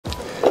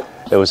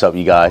Hey, what's up,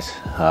 you guys?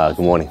 Good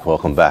morning,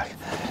 welcome back.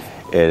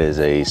 It is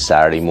a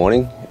Saturday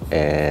morning,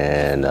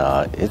 and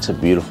it's a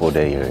beautiful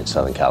day here in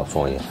Southern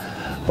California.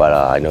 But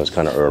I know it's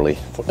kind of early,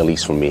 at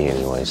least for me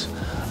anyways.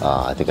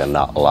 I think a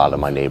lot of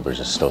my neighbors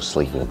are still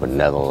sleeping, but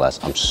nevertheless,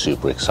 I'm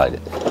super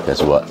excited.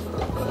 Guess what?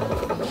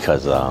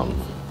 Because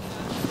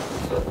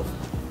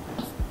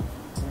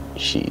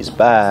she's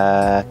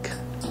back.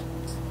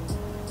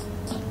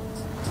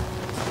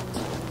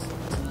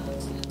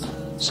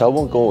 So I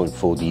won't go in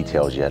full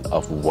details yet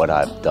of what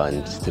I've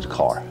done to the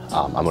car.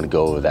 I'm going to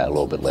go over that a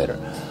little bit later.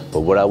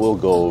 But what I will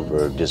go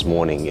over this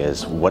morning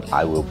is what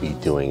I will be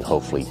doing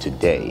hopefully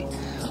today.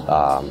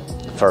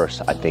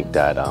 First, I think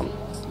that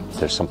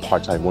there's some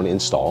parts I want to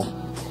install,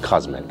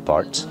 cosmetic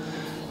parts.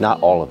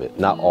 Not all of it.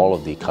 Not all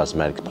of the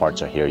cosmetic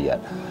parts are here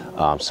yet.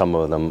 Some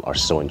of them are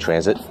still in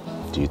transit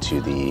due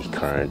to the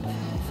current,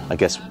 I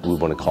guess we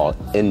want to call it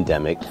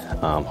endemic.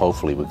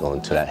 Hopefully we're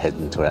going to head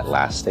into that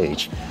last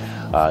stage.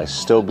 It's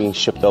still being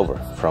shipped over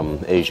from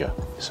Asia,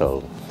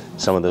 so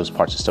some of those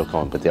parts are still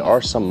coming, but there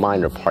are some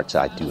minor parts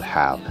that I do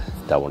have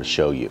that I want to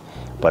show you,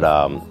 but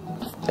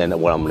and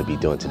what I'm going to be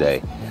doing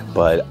today.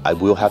 But I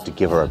will have to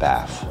give her a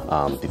bath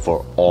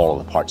before all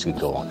of the parts can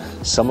go on.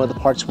 Some of the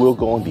parts will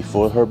go on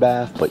before her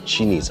bath, but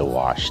she needs a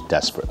wash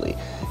desperately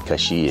because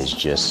she is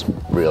just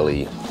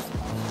really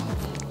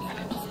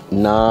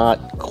not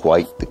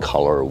quite the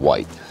color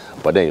white.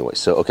 But anyway,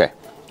 so okay,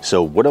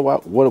 so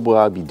what will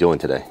I be doing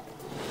today?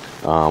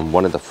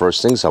 One of the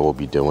first things I will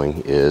be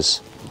doing is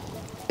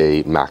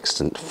a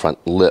Maxton front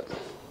lip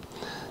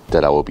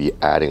that I will be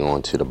adding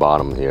on to the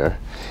bottom here.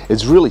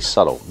 It's really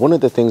subtle. One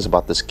of the things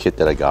about this kit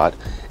that I got,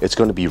 it's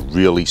going to be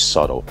really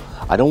subtle.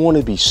 I don't want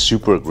to be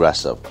super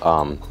aggressive.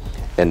 And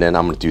then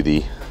I'm going to do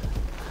the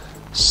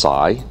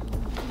side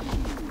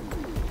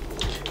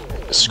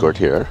skirt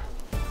here.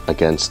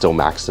 Again, still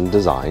Maxton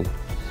Design.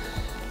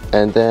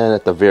 And then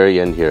at the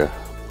very end here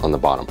on the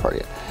bottom part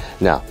here.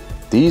 Now,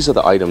 these are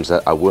the items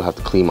that I will have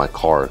to clean my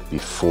car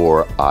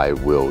before I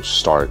will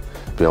start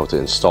being able to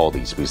install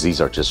these, because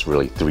these are just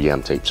really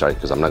 3M tapes, right?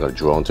 Because I'm not going to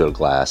drill into the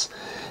glass,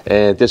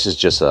 and this is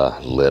just a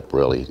lip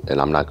really, and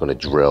I'm not going to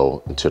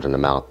drill into the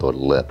mouth or the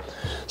lip.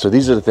 So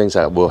these are the things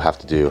I will have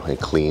to do and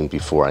clean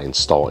before I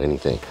install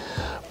anything.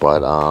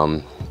 But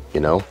you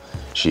know,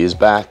 she is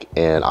back,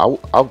 and I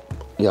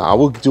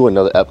will do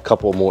another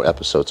couple more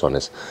episodes on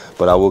this,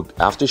 but I will,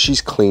 after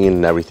she's clean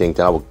and everything,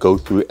 then I will go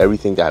through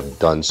everything that I've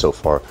done so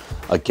far,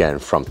 again,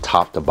 from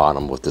top to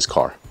bottom with this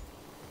car.